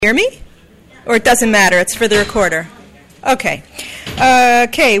Hear me? Or it doesn't matter, it's for the recorder. Okay.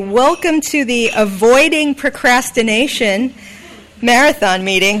 Welcome to the Avoiding Procrastination Marathon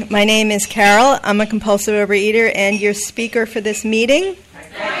meeting. My name is Carol. I'm a compulsive overeater and your speaker for this meeting. Hi,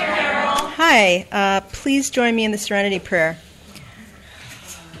 Carol. Hi. Please join me in the Serenity Prayer.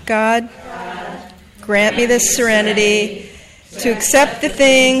 God, grant me this serenity to accept the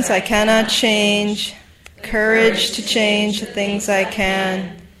things I cannot change, courage to change the things I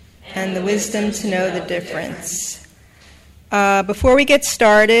can, and the wisdom to know the difference. Before we get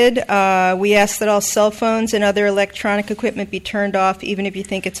started, we ask that all cell phones and other electronic equipment be turned off, even if you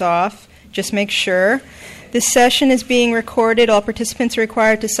think it's off. Just make sure. This session is being recorded. All participants are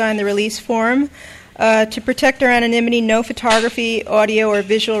required to sign the release form. To protect our anonymity, no photography, audio, or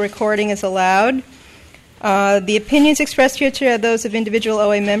visual recording is allowed. The opinions expressed here today are those of individual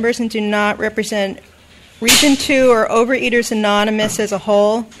OA members and do not represent Region 2 or Overeaters Anonymous as a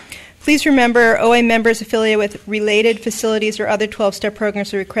whole. Please remember, OA members affiliated with related facilities or other 12-step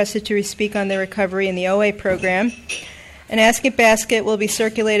programs are requested to speak on their recovery in the OA program. An Ask It basket will be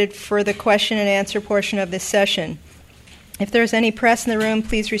circulated for the question and answer portion of this session. If there's any press in the room,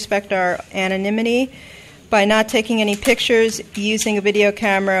 please respect our anonymity by not taking any pictures, using a video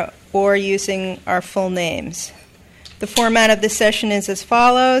camera, or using our full names. The format of this session is as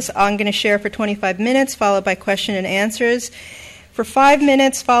follows. I'm going to share for 25 minutes, followed by question and answers. For 5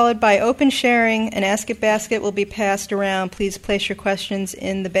 minutes, followed by open sharing, an Ask It basket will be passed around. Please place your questions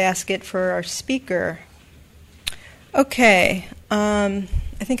in the basket for our speaker. Okay. I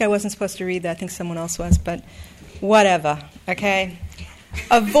think I wasn't supposed to read that. I think someone else was, but whatever. Okay.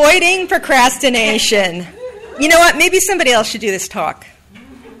 Avoiding procrastination. You know what? Maybe somebody else should do this talk.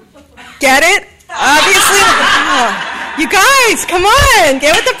 Get it? Obviously. Oh, you guys, come on.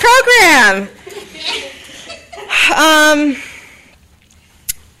 Get with the program.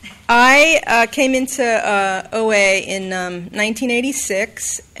 I came into OA in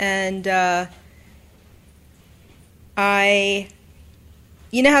 1986, and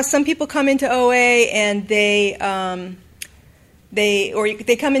you know how some people come into OA and they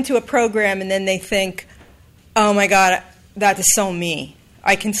come into a program and then they think, oh my God, that is so me.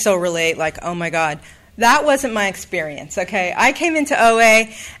 I can so relate, like, oh my God. That wasn't my experience, okay? I came into OA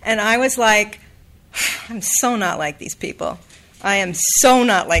and I was like, I'm so not like these people. I am so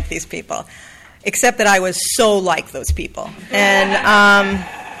not like these people, except that I was so like those people. And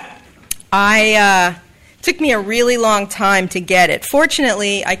it took me a really long time to get it.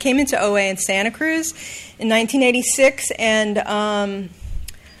 Fortunately, I came into OA in Santa Cruz in 1986, and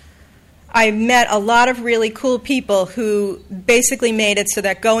I met a lot of really cool people who basically made it so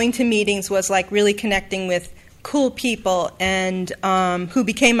that going to meetings was like really connecting with cool people, and who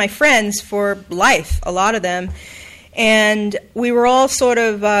became my friends for life, a lot of them. And we were all sort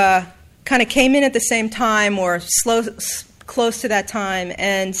of kind of came in at the same time or close to that time.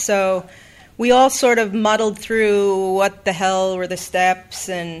 And so we all sort of muddled through what the hell were the steps.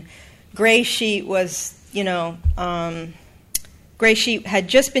 And Gray Sheet was, Gray Sheet had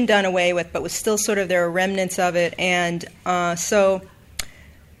just been done away with, but was still sort of, there were remnants of it. And so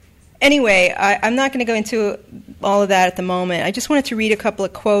anyway, I'm not going to go into all of that at the moment. I just wanted to read a couple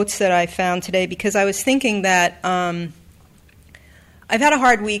of quotes that I found today because I was thinking that I've had a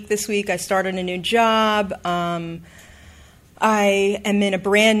hard week this week. I started a new job. I am in a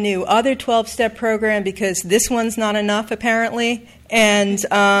brand new other 12-step program because this one's not enough, apparently. And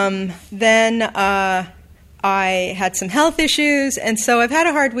then I had some health issues, and so I've had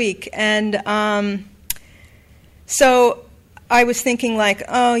a hard week. And so I was thinking like,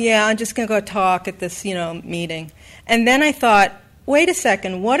 oh yeah, I'm just going to go talk at this, meeting. And then I thought, wait a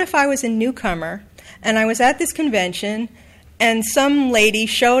second, what if I was a newcomer and I was at this convention and some lady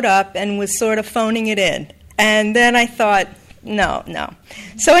showed up and was sort of phoning it in? And then I thought, no.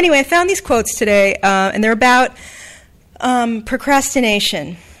 So anyway, I found these quotes today, and they're about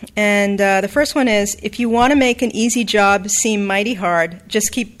procrastination. And the first one is, if you want to make an easy job seem mighty hard,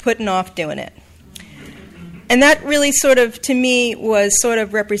 just keep putting off doing it. And that really sort of, to me, was sort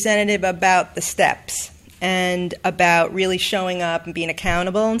of representative about the steps and about really showing up and being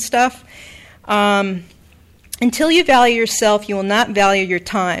accountable and stuff. Until you value yourself, you will not value your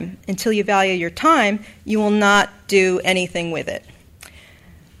time. Until you value your time, you will not do anything with it.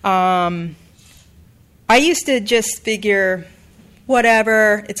 I used to just figure,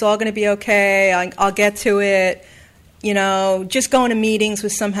 whatever, it's all going to be okay, I'll get to it. Just going to meetings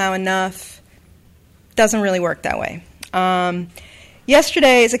was somehow enough. Doesn't really work that way.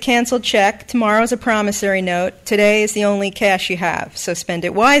 Yesterday is a canceled check. Tomorrow is a promissory note. Today is the only cash you have, so spend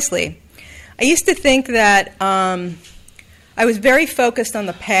it wisely. I used to think that I was very focused on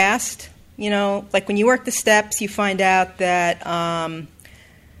the past. You know, like when you work the steps, you find out that,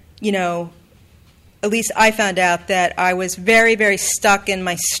 you know, at least I found out that I was very, very stuck in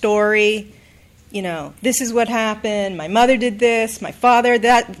my story. You know, this is what happened. My mother did this. My father,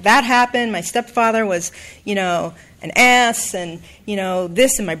 that happened. My stepfather was, you know, an ass, and, you know,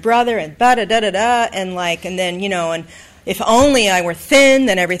 this, and my brother, and da-da-da-da-da, and like, and then, you know, and if only I were thin,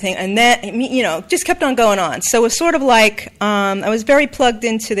 then everything, and that, you know, just kept on going on. So it was sort of like, I was very plugged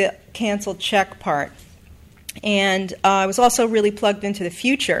into the canceled check part. And I was also really plugged into the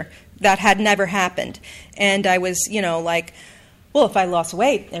future. That had never happened. And I was, you know, like, well, if I lost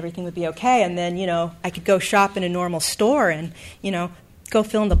weight, everything would be okay. And then, you know, I could go shop in a normal store and, you know, go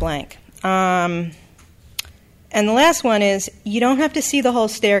fill in the blank. And the last one is, you don't have to see the whole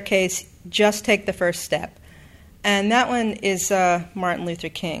staircase, just take the first step. And that one is Martin Luther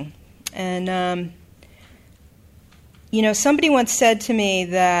King. And, you know, somebody once said to me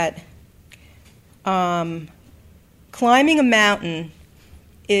that climbing a mountain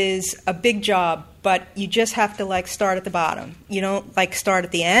is a big job, but you just have to, like, start at the bottom. You don't, like, start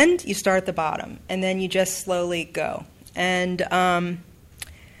at the end, you start at the bottom, and then you just slowly go. And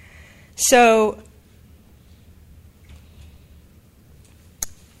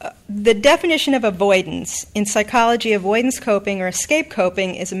the definition of avoidance. In psychology, avoidance coping or escape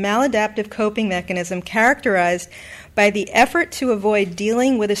coping is a maladaptive coping mechanism characterized by the effort to avoid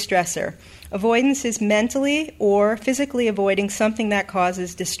dealing with a stressor. Avoidance is mentally or physically avoiding something that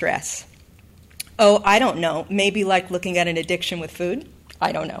causes distress. Oh, I don't know. Maybe like looking at an addiction with food?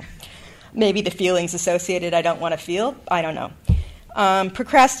 I don't know. Maybe the feelings associated I don't want to feel? I don't know.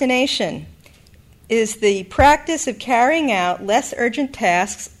 Procrastination is the practice of carrying out less urgent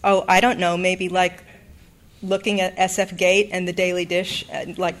tasks. Oh, I don't know. Maybe like looking at SF Gate and the Daily Dish,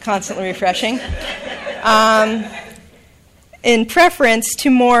 like constantly refreshing. In preference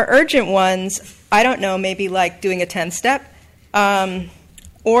to more urgent ones, I don't know, maybe like doing a 10-step,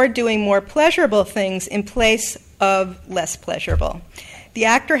 or doing more pleasurable things in place of less pleasurable. The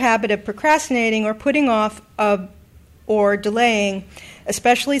act or habit of procrastinating or putting off or delaying,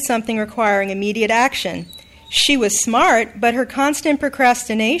 especially something requiring immediate action. She was smart, but her constant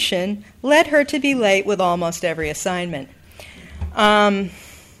procrastination led her to be late with almost every assignment. I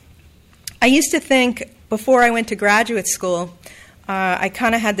used to think, before I went to graduate school, I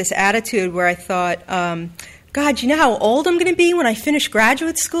kind of had this attitude where I thought, God, you know how old I'm going to be when I finish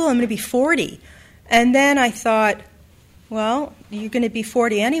graduate school? I'm going to be 40. And then I thought, well, you're going to be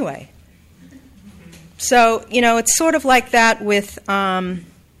 40 anyway. So, you know, it's sort of like that with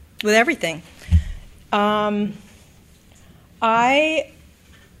everything. I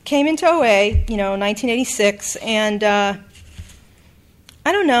came into OA, you know, 1986, and I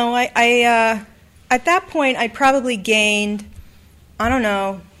don't know, I at that point I probably gained, I don't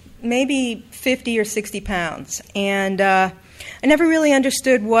know, maybe 50 or 60 pounds. And I never really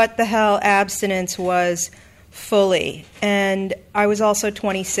understood what the hell abstinence was fully. And I was also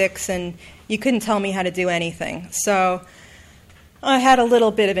 26, and you couldn't tell me how to do anything. So I had a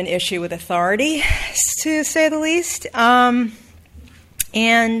little bit of an issue with authority, to say the least. So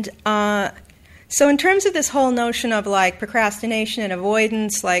in terms of this whole notion of, like, procrastination and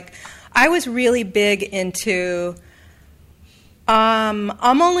avoidance, like, I was really big into, I'm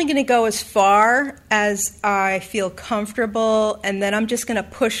only going to go as far as I feel comfortable, and then I'm just going to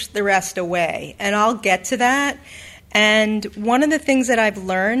push the rest away. And I'll get to that. And one of the things that I've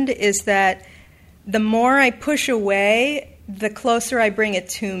learned is that the more I push away, the closer I bring it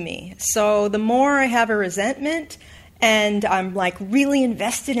to me. So the more I have a resentment, and I'm, like, really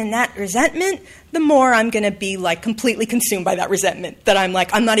invested in that resentment, the more I'm going to be, like, completely consumed by that resentment, that I'm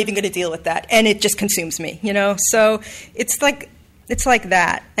like, I'm not even going to deal with that, and it just consumes me, you know? So it's like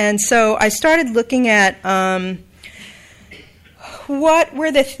that. And so I started looking at what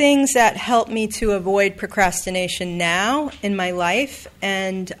were the things that helped me to avoid procrastination now in my life,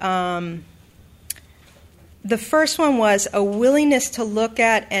 and the first one was a willingness to look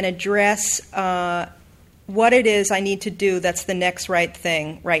at and address what it is I need to do that's the next right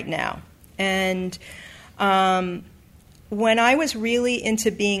thing right now. And when I was really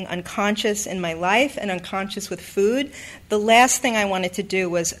into being unconscious in my life and unconscious with food, the last thing I wanted to do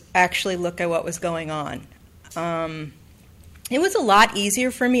was actually look at what was going on. It was a lot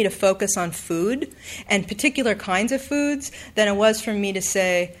easier for me to focus on food and particular kinds of foods than it was for me to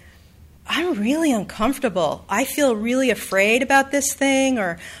say, I'm really uncomfortable. I feel really afraid about this thing,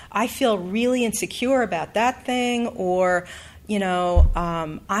 or I feel really insecure about that thing, or, you know,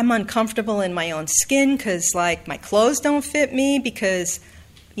 I'm uncomfortable in my own skin because, like, my clothes don't fit me because,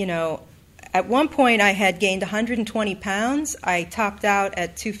 you know, at one point I had gained 120 pounds. I topped out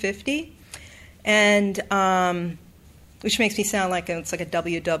at 250, and which makes me sound like it's like a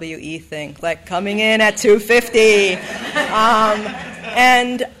WWE thing, like coming in at 250. But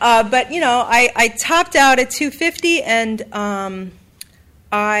I topped out at 250, and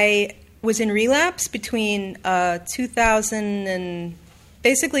I was in relapse between 2000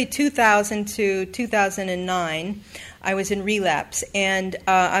 to 2009. I was in relapse, and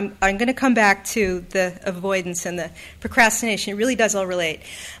I'm going to come back to the avoidance and the procrastination. It really does all relate.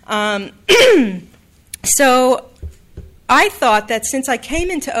 So I thought that since I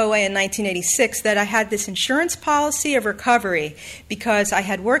came into OA in 1986 that I had this insurance policy of recovery because I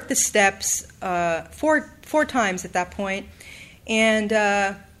had worked the steps four times at that point, and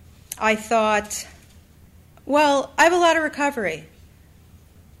I thought, well, I have a lot of recovery.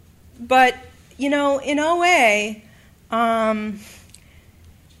 But, in OA, I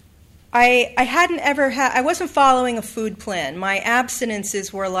wasn't following a food plan. My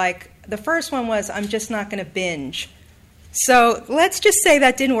abstinences were like, the first one was, I'm just not going to binge. So let's just say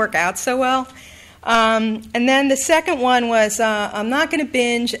that didn't work out so well. And then the second one was, I'm not going to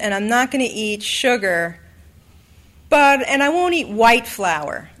binge and I'm not going to eat sugar, and I won't eat white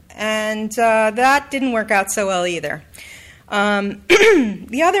flour. And that didn't work out so well either.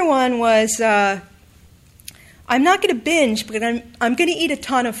 The other one was, I'm not going to binge, but I'm going to eat a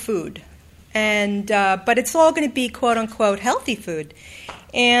ton of food. But it's all going to be quote-unquote healthy food.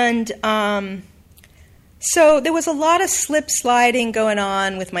 And so there was a lot of slip-sliding going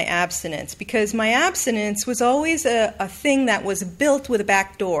on with my abstinence because my abstinence was always a thing that was built with a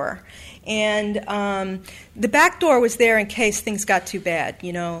back door. And the back door was there in case things got too bad,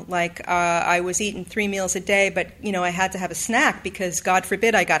 I was eating 3 meals a day, but, I had to have a snack because, God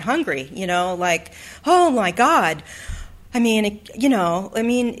forbid, I got hungry, oh, my God.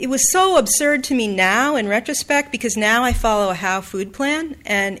 It was so absurd to me now in retrospect because now I follow a HOW food plan,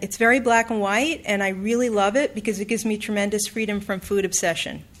 and it's very black and white, and I really love it because it gives me tremendous freedom from food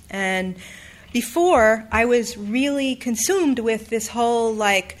obsession. And before, I was really consumed with this whole,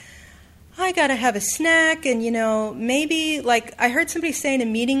 I got to have a snack, and, maybe, I heard somebody say in a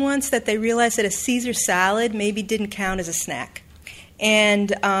meeting once that they realized that a Caesar salad maybe didn't count as a snack.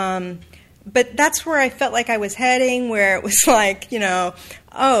 And but that's where I felt like I was heading, where it was like, a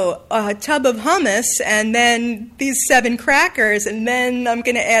tub of hummus, and then these 7 crackers, and then I'm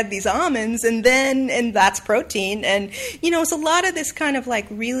going to add these almonds, and that's protein. And, it's a lot of this kind of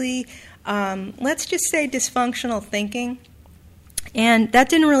really, let's just say dysfunctional thinking. And that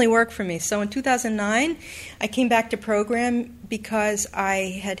didn't really work for me. So in 2009, I came back to program because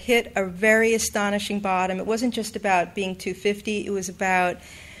I had hit a very astonishing bottom. It wasn't just about being 250. It was about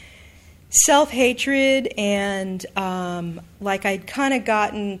self-hatred, and I'd kind of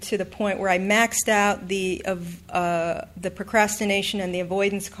gotten to the point where I maxed out the procrastination and the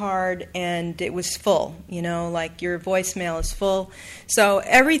avoidance card, and it was full, your voicemail is full. So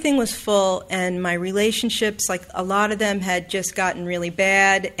everything was full, and my relationships, a lot of them had just gotten really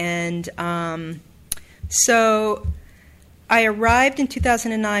bad, and so I arrived in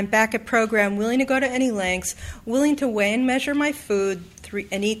 2009 back at program, willing to go to any lengths, willing to weigh and measure my food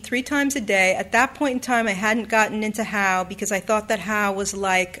and eat 3 times a day. At that point in time, I hadn't gotten into HOW because I thought that HOW was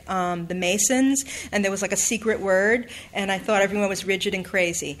like the Masons, and there was a secret word, and I thought everyone was rigid and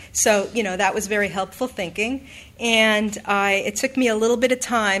crazy. So, that was very helpful thinking. And it took me a little bit of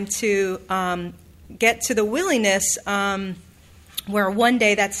time to get to the willingness where one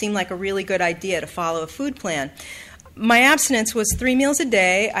day that seemed like a really good idea to follow a food plan. My abstinence was 3 meals a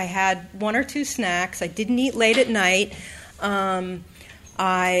day. I had 1 or 2 snacks. I didn't eat late at night. My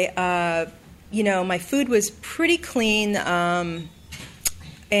food was pretty clean, and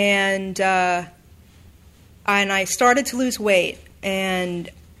I started to lose weight. And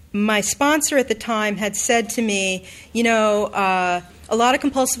my sponsor at the time had said to me, a lot of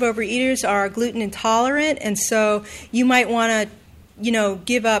compulsive overeaters are gluten intolerant, and so you might want to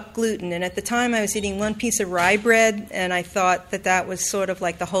give up gluten. And at the time I was eating 1 piece of rye bread, and I thought that was sort of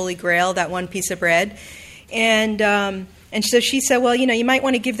like the holy grail, that 1 piece of bread. And so she said, well, you might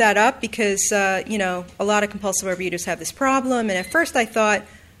want to give that up because, a lot of compulsive overeaters have this problem. And at first I thought,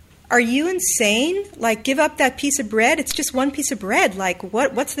 are you insane? Give up that piece of bread? It's just 1 piece of bread.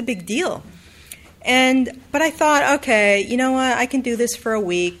 What's the big deal? But I thought, okay, you know what? I can do this for a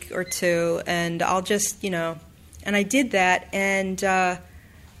week or 2, and I'll just, and I did that, and I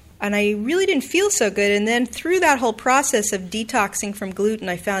really didn't feel so good. And then through that whole process of detoxing from gluten,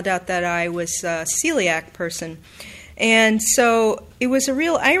 I found out that I was a celiac person. And so it was a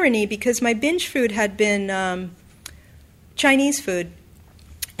real irony because my binge food had been Chinese food.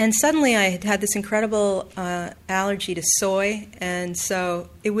 And suddenly I had this incredible allergy to soy, and so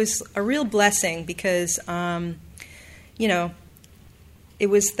it was a real blessing because, it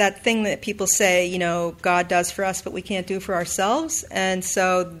was that thing that people say, God does for us, but we can't do for ourselves. And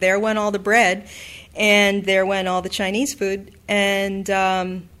so there went all the bread, and there went all the Chinese food. And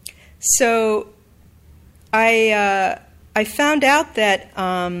so I found out that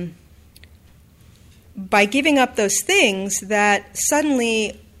by giving up those things, that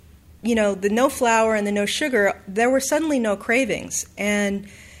suddenly, the no flour and the no sugar, there were suddenly no cravings. And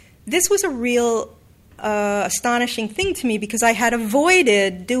this was a real astonishing thing to me because I had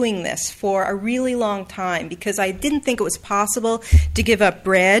avoided doing this for a really long time because I didn't think it was possible to give up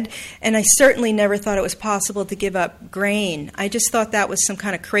bread, and I certainly never thought it was possible to give up grain. I just thought that was some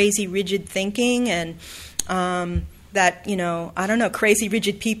kind of crazy, rigid thinking, and that, I don't know, crazy,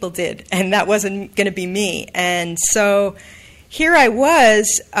 rigid people did, and that wasn't going to be me. And so here I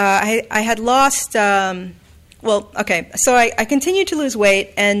was, I had lost, so I continued to lose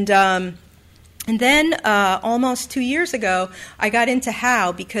weight, and then almost 2 years ago, I got into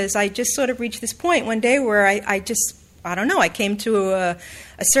How because I just sort of reached this point one day where I came to a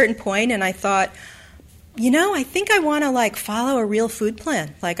certain point and I thought, I think I want to follow a real food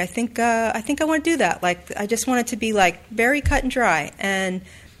plan. I think I want to do that. I just want it to be very cut and dry. And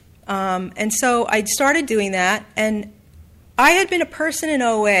so I started doing that. And I had been a person in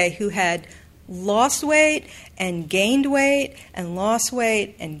OA who had lost weight and gained weight and lost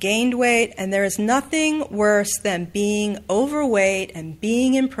weight and gained weight, and there is nothing worse than being overweight and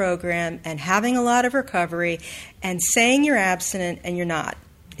being in program and having a lot of recovery and saying you're abstinent and you're not.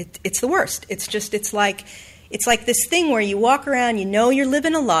 It's the worst. It's like this thing where you walk around, you're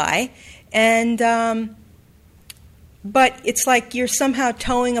living a lie, and but it's like you're somehow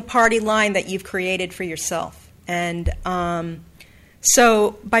towing a party line that you've created for yourself. And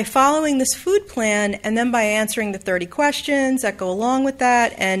so by following this food plan and then by answering the 30 questions that go along with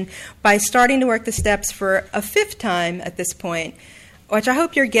that and by starting to work the steps for a fifth time at this point, which I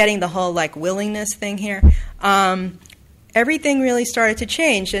hope you're getting the whole willingness thing here, everything really started to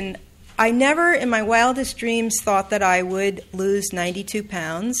change. And I never in my wildest dreams thought that I would lose 92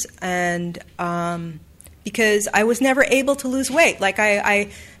 pounds and because I was never able to lose weight.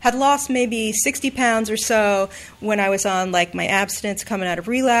 I had lost maybe 60 pounds or so when I was on my abstinence coming out of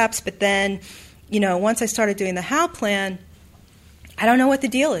relapse. But then, once I started doing the How plan, I don't know what the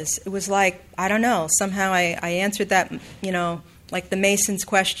deal is. It was I don't know. Somehow I answered that, like the Mason's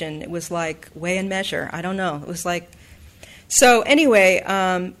question. It was weigh and measure. I don't know. It was so anyway,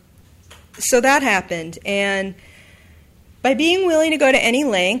 so that happened. And by being willing to go to any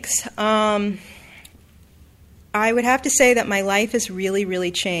lengths, I would have to say that my life has really,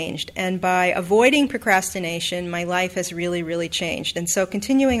 really changed. And by avoiding procrastination, my life has really, really changed. And so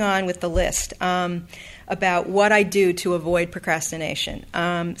continuing on with the list about what I do to avoid procrastination.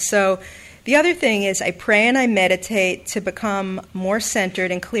 So the other thing is I pray and I meditate to become more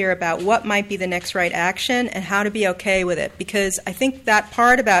centered and clear about what might be the next right action and how to be okay with it. Because I think that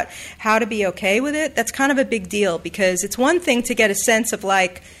part about how to be okay with it, that's kind of a big deal. Because it's one thing to get a sense of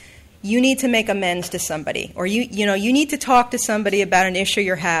you need to make amends to somebody, or you need to talk to somebody about an issue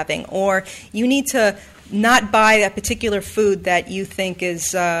you're having, or you need to not buy that particular food that you think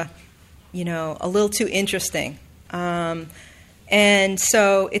is, a little too interesting. And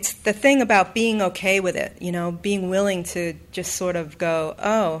so it's the thing about being okay with it, being willing to just sort of go,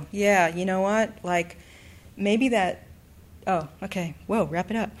 oh, yeah, you know what, maybe that, oh, okay, whoa,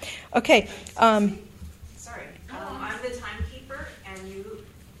 wrap it up. Okay. Sorry, I'm the timekeeper, and you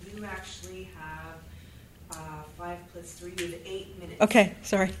actually have 5 plus 3 is 8 minutes. Okay,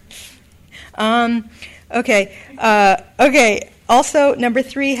 sorry. Okay. Also, number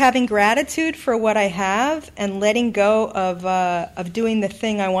 3, having gratitude for what I have and letting go of doing the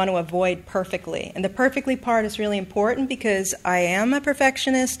thing I want to avoid perfectly. And the perfectly part is really important because I am a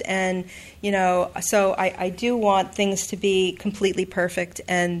perfectionist, and so I do want things to be completely perfect,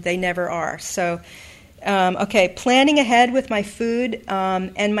 and they never are. So. Planning ahead with my food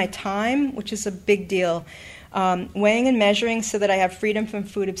and my time, which is a big deal. Weighing and measuring so that I have freedom from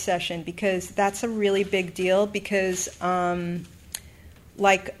food obsession, because that's a really big deal because,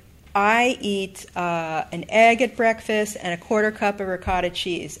 I eat an egg at breakfast and a quarter cup of ricotta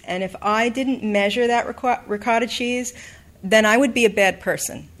cheese. And if I didn't measure that ricotta cheese, then I would be a bad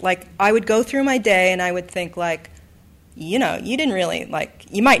person. I would go through my day and I would think, you didn't really,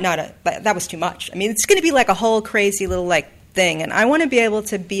 you might not have, that was too much. I mean, it's going to be a whole crazy little, thing. And I want to be able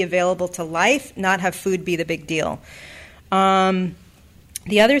to be available to life, not have food be the big deal. The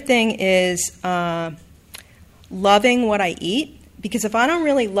other thing is loving what I eat, Because if I don't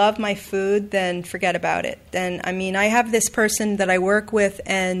really love my food, then forget about it. Then, I mean, I have this person that I work with,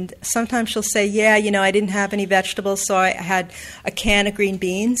 and sometimes she'll say, yeah, I didn't have any vegetables, so I had a can of green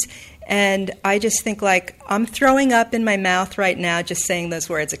beans. And I just think, like, I'm throwing up in my mouth right now just saying those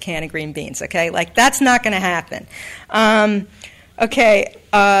words, a can of green beans, okay? Like, that's not going to happen.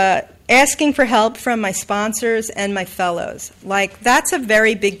 Asking for help from my sponsors and my fellows. Like, that's a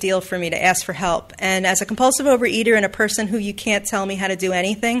very big deal for me to ask for help. And as a compulsive overeater and a person who you can't tell me how to do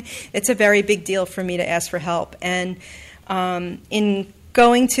anything, it's a very big deal for me to ask for help. And in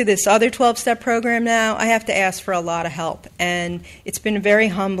going to this other 12-step program now, I have to ask for a lot of help. And it's been very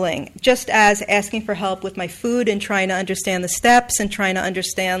humbling, just as asking for help with my food and trying to understand the steps and trying to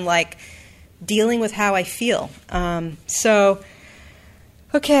understand, like, dealing with how I feel.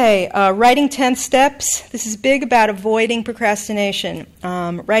 Writing 10 steps. This is big about avoiding procrastination.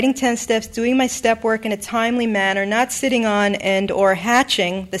 Writing 10 steps, doing my step work in a timely manner, not sitting on and or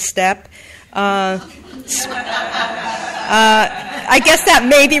hatching the step. I guess that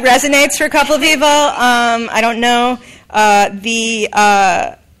maybe resonates for a couple of people. I don't know.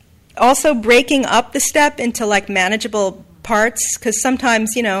 Also breaking up the step into, like, manageable parts, because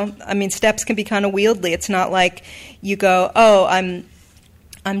sometimes, steps can be kind of wieldy. It's not like you go, oh,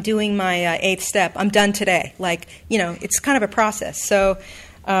 I'm doing my 8th step. I'm done today. Like, it's kind of a process. So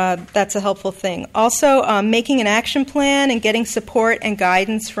that's a helpful thing. Also, making an action plan and getting support and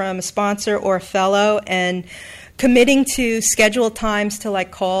guidance from a sponsor or a fellow, and committing to scheduled times to, like,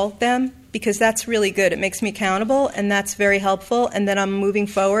 call them, because that's really good. It makes me accountable, and that's very helpful. And then I'm moving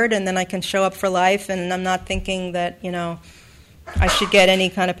forward, and then I can show up for life, and I'm not thinking that, I should get any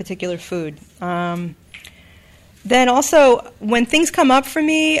kind of particular food. Then also, when things come up for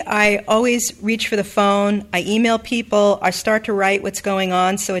me, I always reach for the phone. I email people. I start to write what's going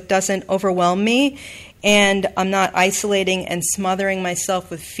on so it doesn't overwhelm me, and I'm not isolating and smothering myself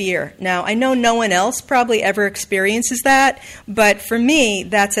with fear. Now, I know no one else probably ever experiences that, but for me,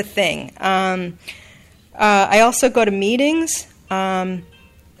 that's a thing. I also go to meetings. That's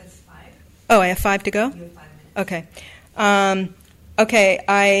 5. Oh, I have 5 to go? You have 5 minutes. Okay.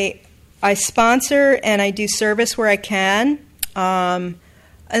 I sponsor and I do service where I can.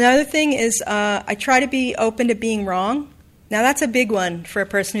 Another thing is I try to be open to being wrong. Now, that's a big one for a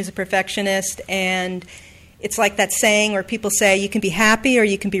person who's a perfectionist, and it's like that saying where people say you can be happy or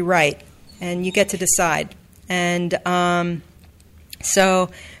you can be right, and you get to decide. And so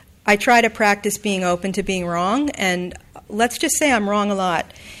I try to practice being open to being wrong, and let's just say I'm wrong a lot.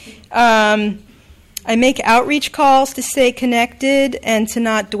 I make outreach calls to stay connected and to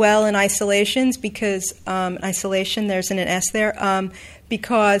not dwell in isolations, because isolation, there's an S there,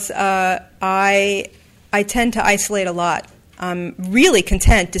 because I tend to isolate a lot. I'm really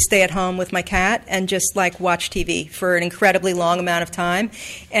content to stay at home with my cat and just, like, watch TV for an incredibly long amount of time.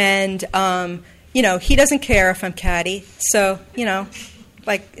 And, he doesn't care if I'm catty, so,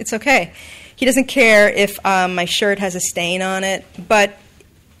 it's okay. He doesn't care if my shirt has a stain on it, but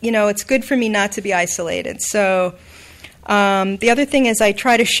it's good for me not to be isolated. So the other thing is I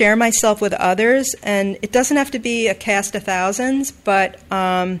try to share myself with others, and it doesn't have to be a cast of thousands, but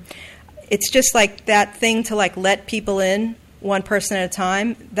it's just like that thing to, like, let people in one person at a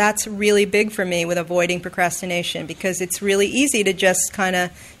time. That's really big for me with avoiding procrastination, because it's really easy to just kind of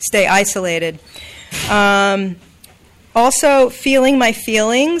stay isolated. Also, feeling my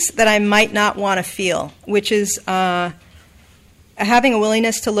feelings that I might not want to feel, which is having a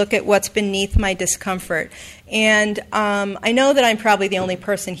willingness to look at what's beneath my discomfort. And I know that I'm probably the only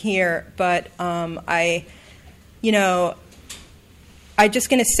person here, but I'm just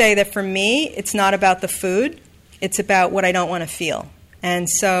going to say that for me, it's not about the food. It's about what I don't want to feel. And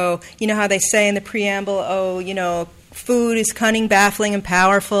so, you know how they say in the preamble, food is cunning, baffling, and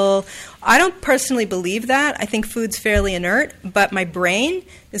powerful. I don't personally believe that. I think food's fairly inert, but my brain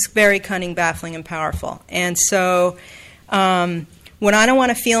is very cunning, baffling, and powerful. And so when I don't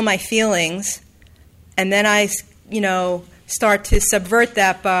want to feel my feelings, and then I, start to subvert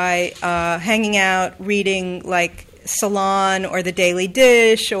that by hanging out, reading, like, Salon or The Daily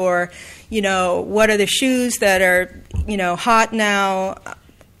Dish, or, what are the shoes that are, hot now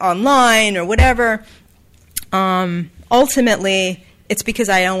online or whatever, ultimately it's because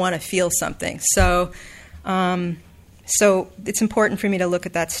I don't want to feel something. So it's important for me to look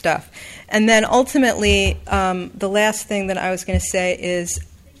at that stuff. And then ultimately, the last thing that I was going to say is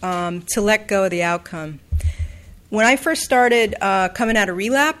to let go of the outcome. When I first started coming out of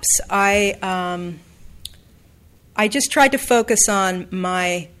relapse, I just tried to focus on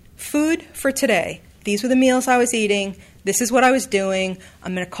my food for today. These were the meals I was eating. This is what I was doing.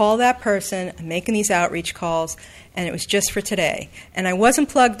 I'm going to call that person. I'm making these outreach calls, and it was just for today. And I wasn't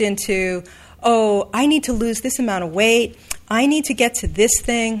plugged into, oh, I need to lose this amount of weight. I need to get to this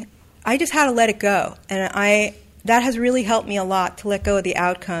thing. I just had to let it go. And that has really helped me a lot to let go of the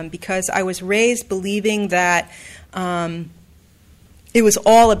outcome, because I was raised believing that it was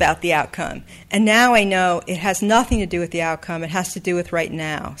all about the outcome. And now I know it has nothing to do with the outcome. It has to do with right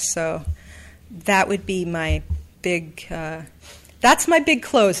now. So that would be my big, that's my big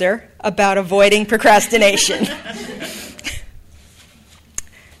closer about avoiding procrastination.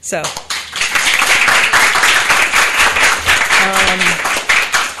 So.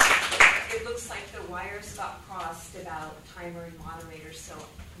 It looks like the wires got crossed about timer and moderator, so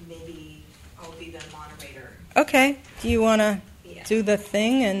maybe I'll be the moderator. Okay. Do you want to do the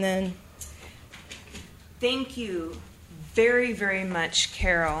thing and then? Thank you very, very much,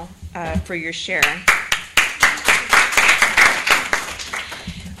 Carol, for your share.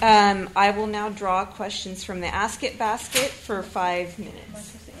 I will now draw questions from the Ask It basket for 5 minutes. Am I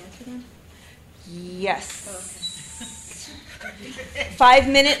supposed to answer them? Yes. 5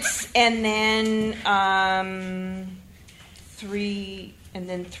 minutes, and then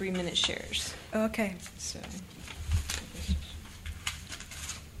 3-minute shares. Okay. So.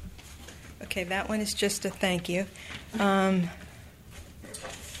 Okay, that one is just a thank you.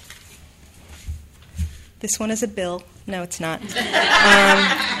 This one is a bill. No, it's not.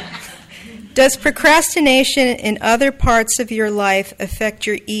 Does procrastination in other parts of your life affect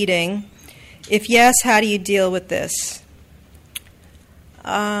your eating? If yes, how do you deal with this?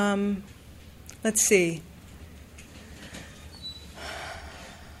 Let's see.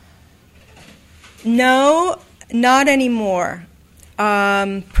 No, not anymore.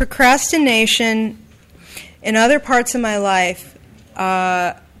 Procrastination in other parts of my life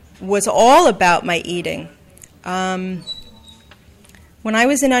was all about my eating. When I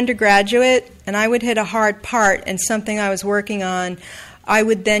was an undergraduate and I would hit a hard part in something I was working on, I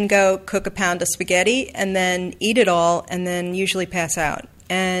would then go cook a pound of spaghetti and then eat it all and then usually pass out.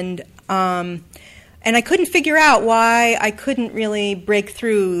 And I couldn't figure out why I couldn't really break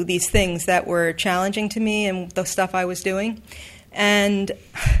through these things that were challenging to me and the stuff I was doing. And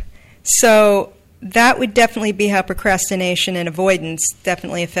so that would definitely be how procrastination and avoidance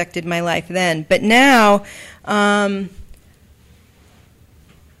definitely affected my life then. But now,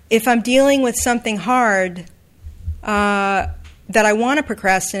 if I'm dealing with something hard that I want to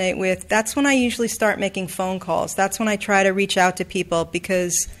procrastinate with, that's when I usually start making phone calls. That's when I try to reach out to people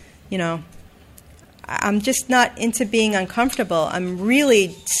because, I'm just not into being uncomfortable. I'm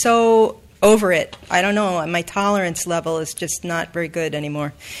really so over it. I don't know. My tolerance level is just not very good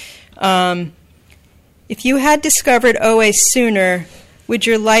anymore. If you had discovered OA sooner, would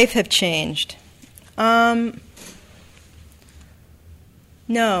your life have changed? No.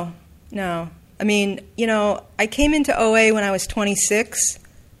 I mean, I came into OA when I was 26.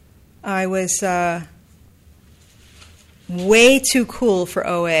 I was way too cool for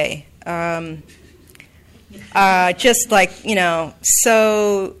OA. Just like,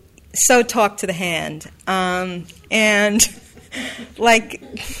 so talk to the hand. And like,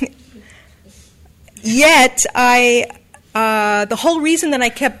 yet the whole reason that I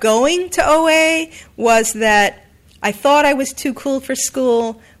kept going to OA was that I thought I was too cool for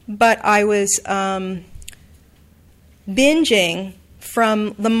school, but I was binging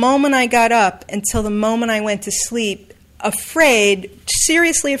from the moment I got up until the moment I went to sleep,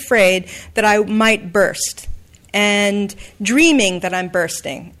 seriously afraid that I might burst, and dreaming that I'm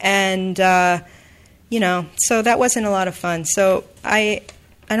bursting. And, so that wasn't a lot of fun. So I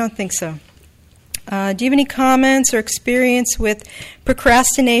don't think so. Do you have any comments or experience with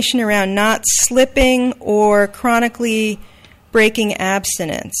procrastination around not slipping or chronically breaking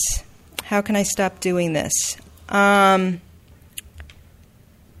abstinence? How can I stop doing this?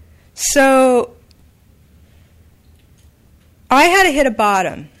 So I had to hit a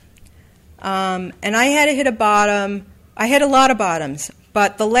bottom. And I had to hit a bottom. I hit a lot of bottoms.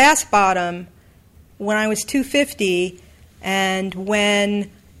 But the last bottom, when I was 250, and when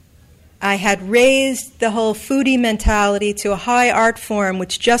I had raised the whole foodie mentality to a high art form,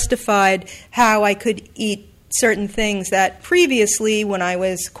 which justified how I could eat certain things that previously, when I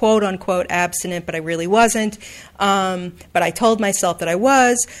was quote-unquote abstinent, but I really wasn't, but I told myself that I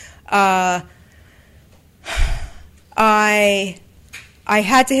was, I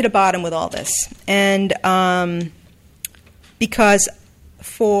had to hit a bottom with all this. And because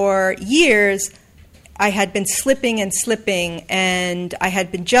for years, I had been slipping, and I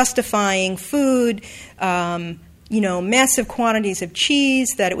had been justifying food, massive quantities of cheese,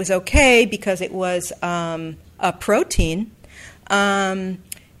 that it was okay because it was a protein. All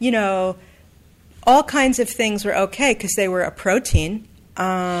kinds of things were okay because they were a protein.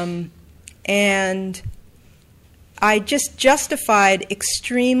 And I just justified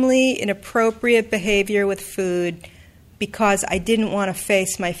extremely inappropriate behavior with food because I didn't want to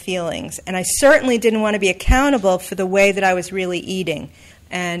face my feelings. And I certainly didn't want to be accountable for the way that I was really eating.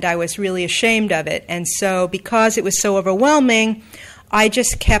 And I was really ashamed of it. And so because it was so overwhelming, I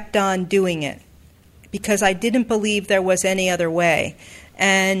just kept on doing it because I didn't believe there was any other way.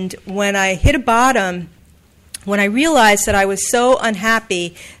 And when I hit a bottom, when I realized that I was so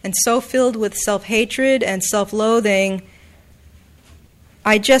unhappy and so filled with self-hatred and self-loathing,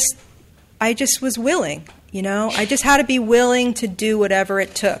 I just was willing, I just had to be willing to do whatever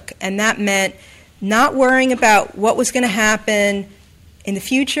it took. And that meant not worrying about what was going to happen in the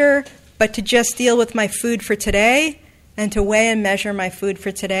future, but to just deal with my food for today and to weigh and measure my food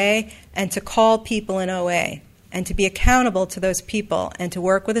for today and to call people in OA and to be accountable to those people and to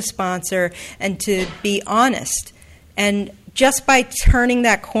work with a sponsor and to be honest. And just by turning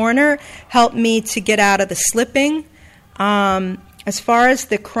that corner helped me to get out of the slipping. As far as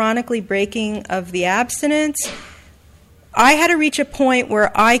the chronically breaking of the abstinence, I had to reach a point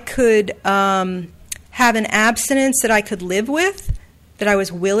where I could have an abstinence that I could live with, that I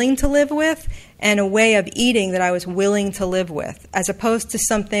was willing to live with, and a way of eating that I was willing to live with, as opposed to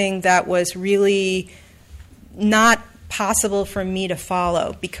something that was really not possible for me to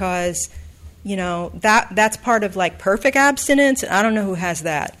follow because, that's part of like perfect abstinence. I don't know who has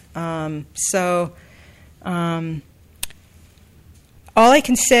that. All I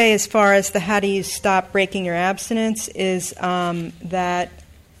can say as far as the how do you stop breaking your abstinence is that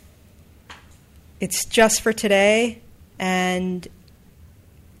it's just for today, and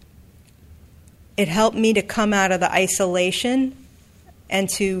it helped me to come out of the isolation and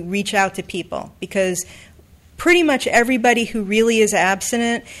to reach out to people, because pretty much everybody who really is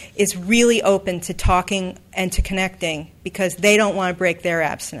abstinent is really open to talking and to connecting because they don't want to break their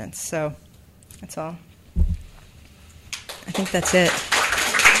abstinence. So that's all. I think that's it.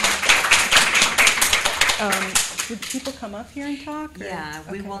 Would people come up here and talk? Or? Yeah,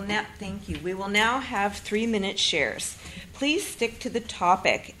 we Okay. will now. Thank you. We will now have 3-minute shares. Please stick to the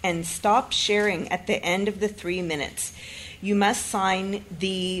topic and stop sharing at the end of the 3 minutes. You must sign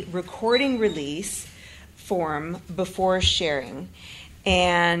the recording release form before sharing,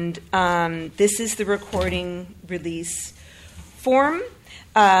 and this is the recording release form.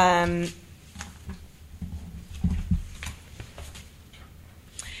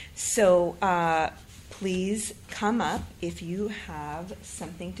 So please come up if you have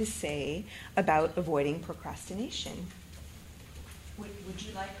something to say about avoiding procrastination. Would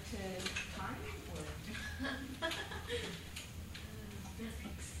you like to time? Or?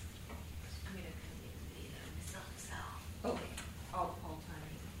 Okay, I'll time.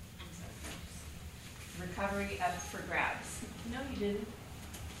 Recovery up for grabs. No, you didn't.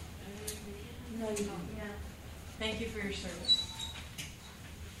 No, you didn't. Yeah. Thank you for your service.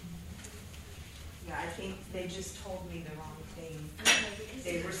 Yeah, I think they just told me the wrong thing.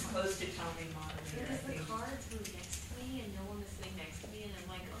 They were supposed to tell me moderator. Because the cards were next to me and no one was sitting next to me, and I'm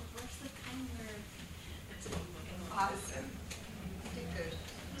like, oh, where's the timer? That's what I'm looking for. Awesome. Good.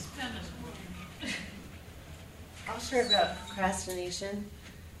 This pen isn't working. I'll share about procrastination.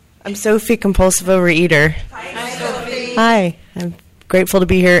 I'm Sophie, compulsive overeater. Hi, Sophie. Hi. I'm grateful to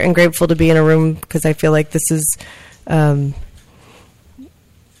be here and grateful to be in a room because I feel like this is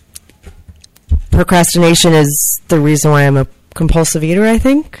procrastination is the reason why I'm a compulsive eater, I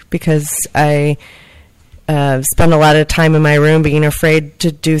think, because I spent a lot of time in my room being afraid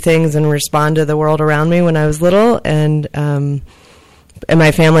to do things and respond to the world around me when I was little, and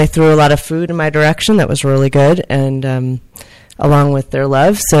my family threw a lot of food in my direction that was really good, and along with their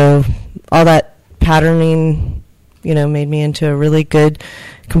love. So all that patterning, made me into a really good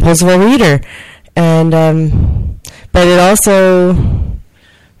compulsive overeater. And but it also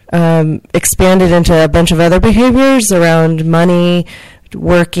expanded into a bunch of other behaviors around money,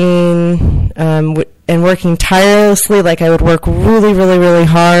 working, and working tirelessly. Like I would work really, really, really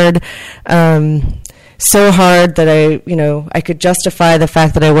hard. So hard that I could justify the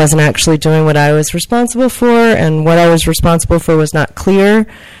fact that I wasn't actually doing what I was responsible for, and what I was responsible for was not clear.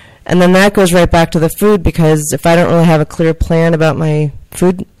 And then that goes right back to the food, because if I don't really have a clear plan about my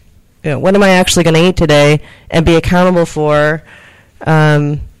food, what am I actually going to eat today and be accountable for?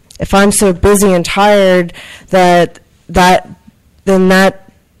 If I'm so busy and tired then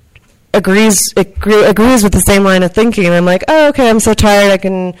that agrees with the same line of thinking, and I'm like, oh, okay, I'm so tired, I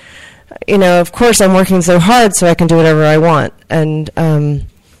can of course I'm working so hard so I can do whatever I want. And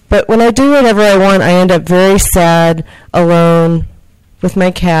but when I do whatever I want, I end up very sad, alone, with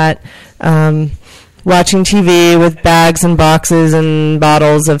my cat, watching TV with bags and boxes and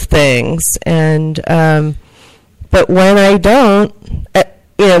bottles of things. And but when I don't,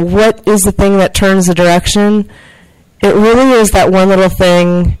 what is the thing that turns the direction? It really is that one little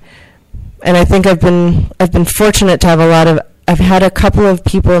thing. And I think I've been fortunate to have I've had a couple of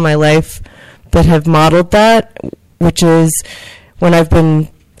people in my life that have modeled that, which is when I've been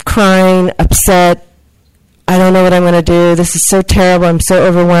crying, upset, I don't know what I'm going to do, this is so terrible, I'm so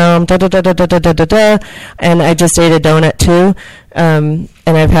overwhelmed, and I just ate a donut too. And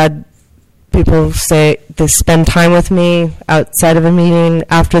I've had people say they spend time with me outside of a meeting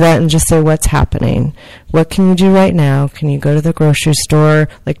after that and just say, what's happening? What can you do right now? Can you go to the grocery store?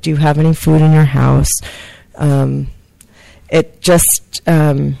 Like, do you have any food in your house? It just,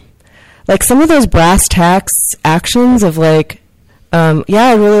 like some of those brass tacks actions of like, I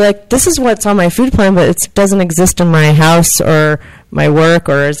really like, this is what's on my food plan, but it doesn't exist in my house or my work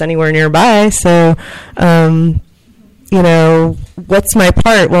or is anywhere nearby. So, what's my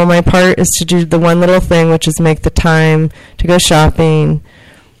part? Well, my part is to do the one little thing, which is make the time to go shopping,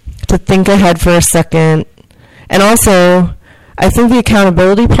 to think ahead for a second. And also, I think the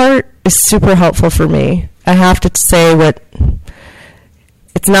accountability part is super helpful for me. I have to say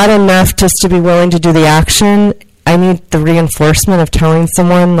it's not enough just to be willing to do the action. I need the reinforcement of telling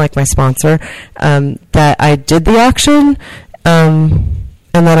someone, like my sponsor, that I did the action, and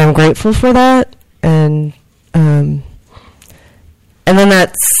that I'm grateful for that. And then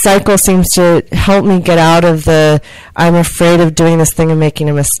that cycle seems to help me get out of I'm afraid of doing this thing and making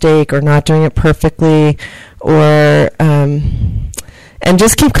a mistake or not doing it perfectly, or and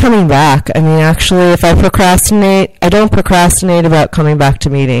just keep coming back. I mean, actually, if I procrastinate, I don't procrastinate about coming back to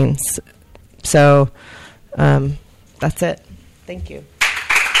meetings. So that's it. Thank you.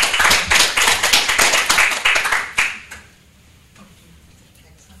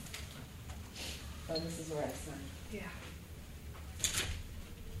 Oh, this is where I sign. Yeah.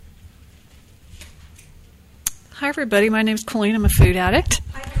 Hi, everybody. My name's Colleen. I'm a food addict.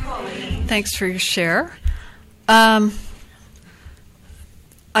 Hi, Colleen. Thanks for your share.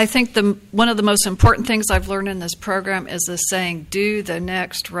 I think one of the most important things I've learned in this program is the saying, do the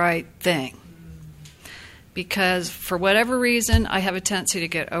next right thing. Because for whatever reason, I have a tendency to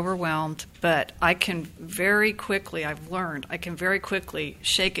get overwhelmed, but I can very quickly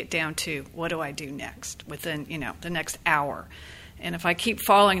shake it down to what do I do next within, the next hour. And if I keep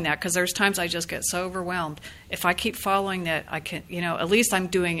following that, because there's times I just get so overwhelmed, if I keep following that, I can, at least I'm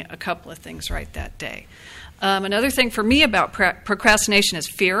doing a couple of things right that day. Another thing for me about procrastination is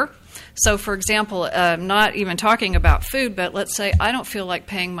fear. So, for example, not even talking about food, but let's say I don't feel like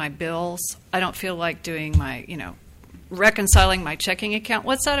paying my bills. I don't feel like doing my, reconciling my checking account.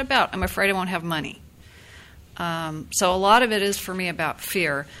 What's that about? I'm afraid I won't have money. So a lot of it is for me about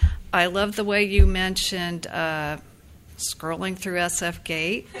fear. I love the way you mentioned scrolling through SF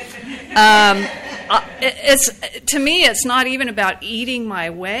Gate. To me, it's not even about eating my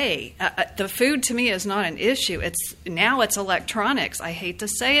way. The food to me is not an issue. It's electronics. I hate to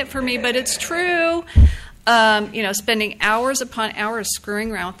say it for me, but it's true. Spending hours upon hours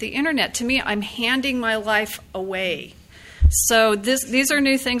screwing around with the internet. To me, I'm handing my life away. So these are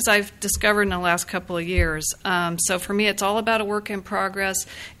new things I've discovered in the last couple of years. So for me, it's all about a work in progress.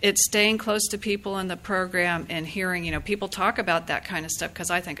 It's staying close to people in the program and hearing, people talk about that kind of stuff because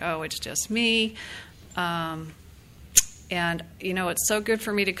I think, oh, it's just me. And, it's so good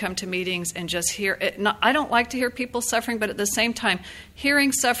for me to come to meetings and just hear it. I don't like to hear people suffering, but at the same time,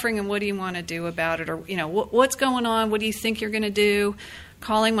 hearing suffering and what do you want to do about it, or, what's going on, what do you think you're going to do,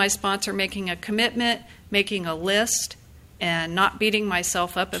 calling my sponsor, making a commitment, making a list, and not beating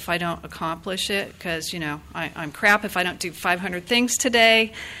myself up if I don't accomplish it, because, I'm crap if I don't do 500 things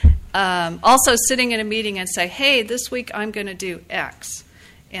today. Also sitting in a meeting and say, hey, this week I'm going to do X.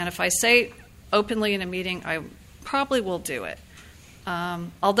 And if I say openly in a meeting, I probably will do it.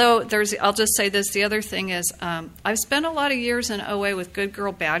 Although I'll just say this, the other thing is I've spent a lot of years in OA with good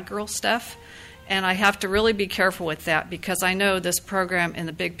girl, bad girl stuff. And I have to really be careful with that because I know this program in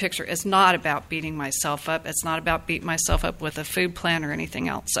the big picture is not about beating myself up. It's not about beating myself up with a food plan or anything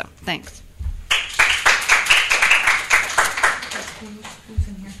else. So, thanks. Who's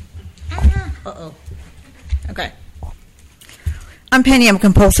in here? Uh-oh. Okay. I'm Penny. I'm a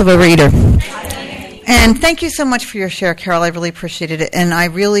compulsive overeater. And thank you so much for your share, Carol. I really appreciated it. And I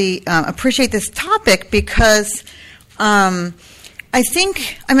really appreciate this topic because I've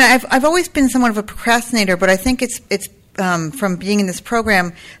always been somewhat of a procrastinator, but I think it's from being in this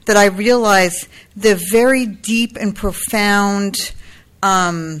program that I realize the very deep and profound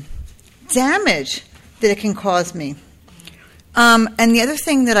damage that it can cause me. And the other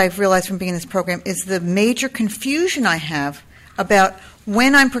thing that I've realized from being in this program is the major confusion I have about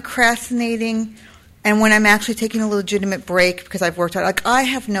when I'm procrastinating and when I'm actually taking a legitimate break because I've worked out. Like, I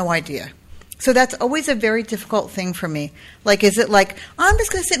have no idea. So that's always a very difficult thing for me. Like, is it like, I'm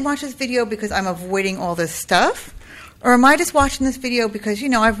just going to sit and watch this video because I'm avoiding all this stuff? Or am I just watching this video because,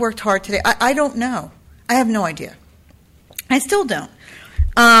 I've worked hard today? I don't know. I have no idea. I still don't.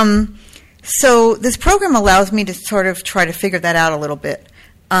 So this program allows me to sort of try to figure that out a little bit.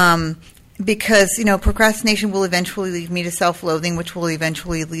 Because, procrastination will eventually lead me to self-loathing, which will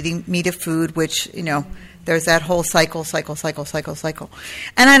eventually lead me to food, which, there's that whole cycle. And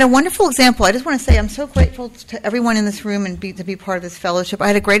I had a wonderful example. I just want to say I'm so grateful to everyone in this room and to be part of this fellowship. I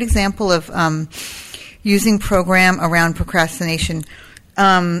had a great example of using program around procrastination.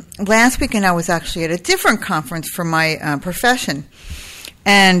 Last weekend I was actually at a different conference for my profession.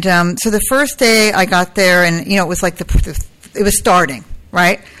 And so the first day I got there, and, it was like it was starting,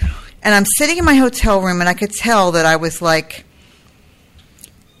 right? And I'm sitting in my hotel room, and I could tell that I was, like,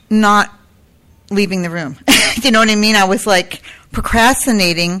 not leaving the room. You know what I mean? I was, like,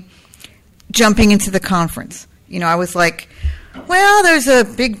 procrastinating jumping into the conference. I was like, well, there's a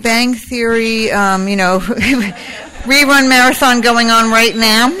Big Bang Theory, rerun marathon going on right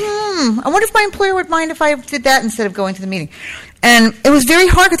now. I wonder if my employer would mind if I did that instead of going to the meeting. And it was very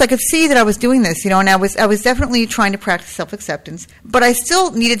hard because I could see that I was doing this, and I was definitely trying to practice self-acceptance, but I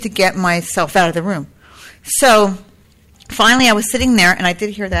still needed to get myself out of the room. So finally I was sitting there, and I did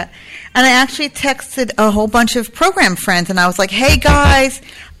hear that, and I actually texted a whole bunch of program friends, and I was like, hey guys,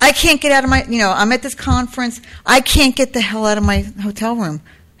 I can't get out of my, I'm at this conference, I can't get the hell out of my hotel room.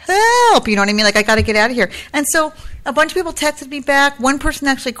 Help, you know what I mean? Like, I got to get out of here. And so a bunch of people texted me back. One person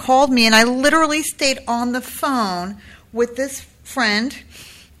actually called me, and I literally stayed on the phone with this friend,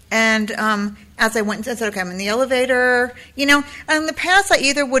 and as I went, I said, okay, I'm in the elevator, and in the past I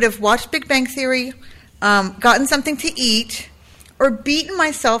either would have watched Big Bang Theory, gotten something to eat, or beaten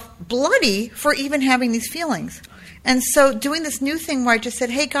myself bloody for even having these feelings. And so doing this new thing where I just said,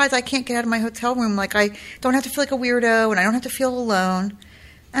 hey guys, I can't get out of my hotel room, like, I don't have to feel like a weirdo, and I don't have to feel alone,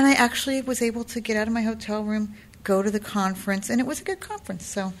 and I actually was able to get out of my hotel room, go to the conference, and it was a good conference.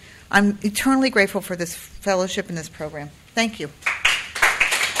 So I'm eternally grateful for this fellowship and this program. Thank you.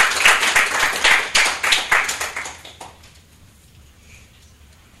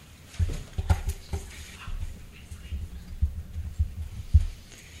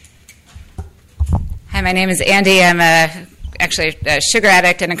 Hi, my name is Andy. I'm actually a sugar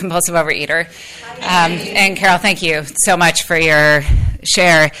addict and a compulsive overeater. And Carol, thank you so much for your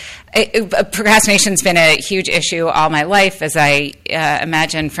share. Procrastination's been a huge issue all my life, as I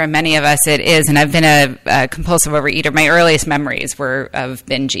imagine for many of us it is, and I've been a compulsive overeater. My earliest memories were of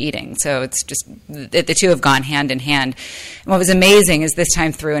binge eating, so it's just the two have gone hand in hand. And what was amazing is this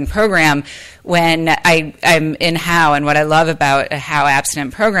time through in program, when I'm in HOW, and what I love about a HOW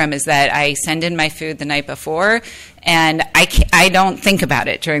abstinent program is that I send in my food the night before, and I don't think about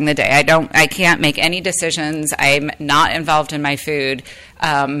it during the day. I can't make any decisions. I'm not involved in my food.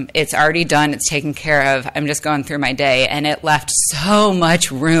 It's already done. It's taken care of. I'm just going through my day, and it left so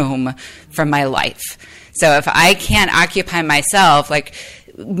much room for my life. So if I can't occupy myself, like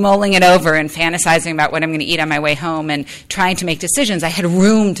mulling it over and fantasizing about what I'm going to eat on my way home and trying to make decisions, I had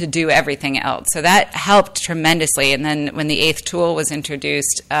room to do everything else. So that helped tremendously. And then when the 8th tool was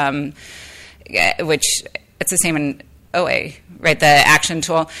introduced, which it's the same in OA, right? The action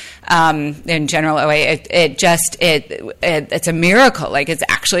tool in general OA, it's a miracle. Like, it's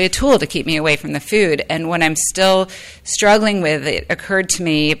actually a tool to keep me away from the food. And when I'm still struggling with it, occurred to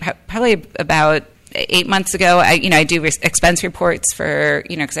me probably about 8 months ago. I do expense reports for,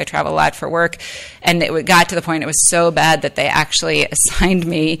 because I travel a lot for work, and it got to the point it was so bad that they actually assigned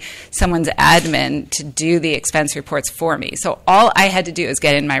me someone's admin to do the expense reports for me. So all I had to do was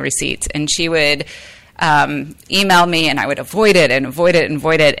get in my receipts, and she would email me, and I would avoid it,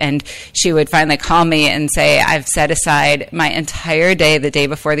 and she would finally call me and say, I've set aside my entire day, the day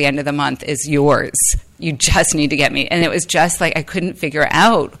before the end of the month, is yours. You just need to get me. And it was just like I couldn't figure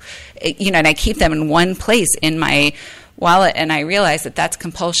out, and I keep them in one place in my wallet, and I realized that that's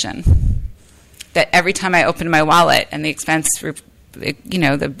compulsion. That every time I open my wallet and the expense,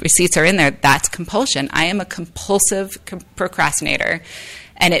 the receipts are in there, that's compulsion. I am a compulsive procrastinator.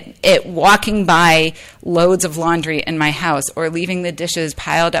 And it walking by loads of laundry in my house or leaving the dishes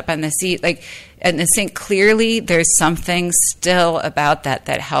piled up on the seat, like in the sink, clearly there's something still about that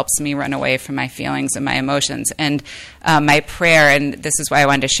helps me run away from my feelings and my emotions. And my prayer, and this is why I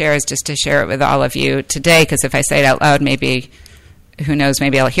wanted to share, is just to share it with all of you today, because if I say it out loud, maybe, who knows,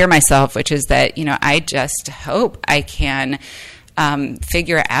 maybe I'll hear myself, which is that, I just hope I can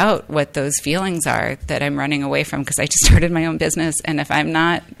figure out what those feelings are that I'm running away from, because I just started my own business, and if I'm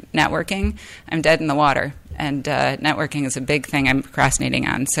not networking, I'm dead in the water. And networking is a big thing I'm procrastinating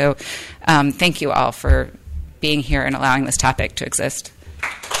on. So thank you all for being here and allowing this topic to exist.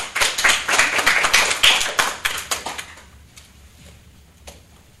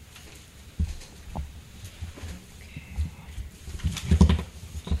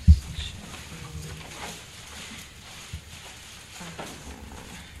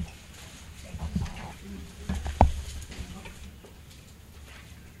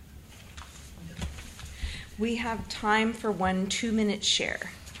 We have time for 1 2-minute share,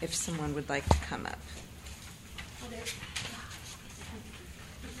 if someone would like to come up.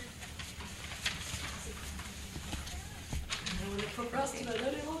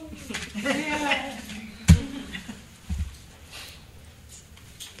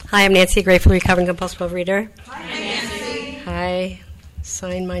 Hi, I'm Nancy, grateful recovering compulsive overeater. Hi, Nancy. Hi.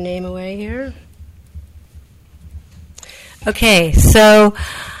 Sign my name away here. Okay, so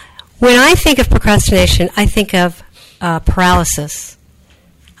when I think of procrastination, I think of paralysis.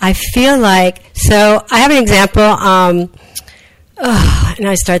 I feel like, so I have an example, and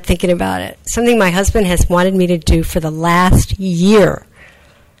I start thinking about it. Something my husband has wanted me to do for the last year.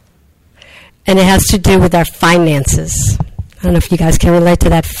 And it has to do with our finances. I don't know if you guys can relate to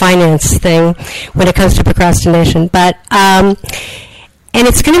that finance thing when it comes to procrastination. But, and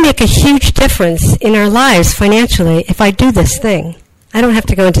it's going to make a huge difference in our lives financially if I do this thing. I don't have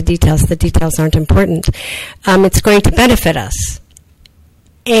to go into details. The details aren't important. It's going to benefit us.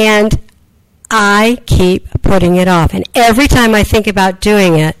 And I keep putting it off. And every time I think about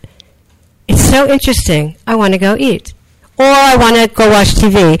doing it, it's so interesting. I want to go eat. Or I want to go watch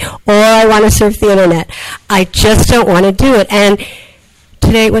TV. Or I want to surf the internet. I just don't want to do it. And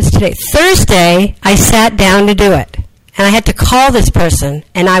what's today? Thursday, I sat down to do it. And I had to call this person.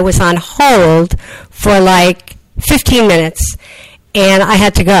 And I was on hold for like 15 minutes. And I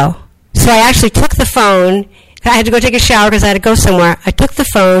had to go. So I actually took the phone. I had to go take a shower because I had to go somewhere. I took the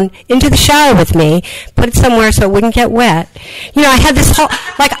phone into the shower with me, put it somewhere so it wouldn't get wet. I had this whole,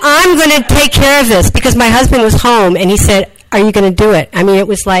 like, I'm going to take care of this because my husband was home and he said, are you going to do it? I mean, it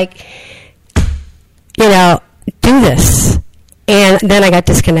was like, do this. And then I got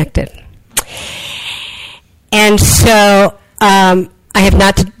disconnected. And so, I have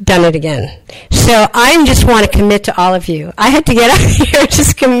not done it again. So I just want to commit to all of you. I had to get out here and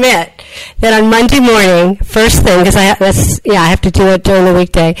just commit that on Monday morning, first thing, because I have to do it during the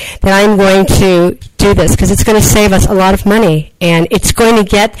weekday, that I'm going to do this because it's going to save us a lot of money and it's going to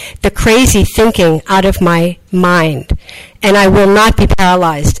get the crazy thinking out of my mind. And I will not be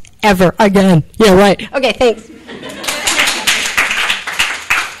paralyzed ever again. Yeah, right. Okay, thanks.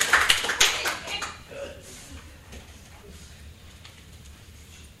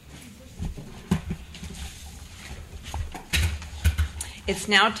 It's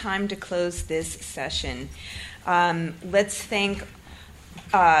now time to close this session. Let's thank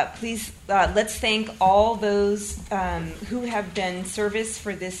all those who have done service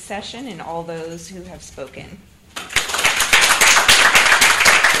for this session and all those who have spoken.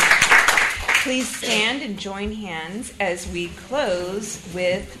 Please stand and join hands as we close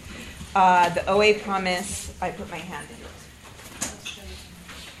with the OA promise. I put my hand in yours.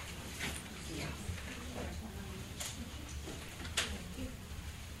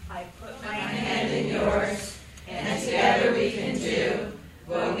 I put my hand in yours, and together we can do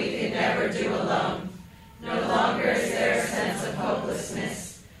what we could never do alone. No longer is there a sense of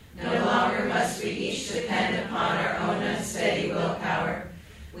hopelessness. No longer must we each depend upon our own unsteady willpower.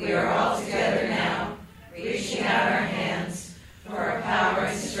 We are all together now, reaching out our hands for a power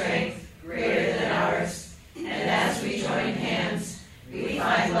and strength greater than ours. And as we join hands, we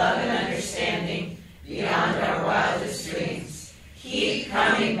find love and understanding beyond our wildest dreams. Keep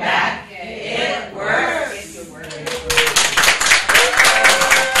coming back. It works.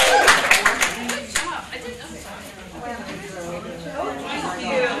 Thank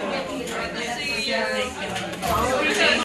you. Good to see you.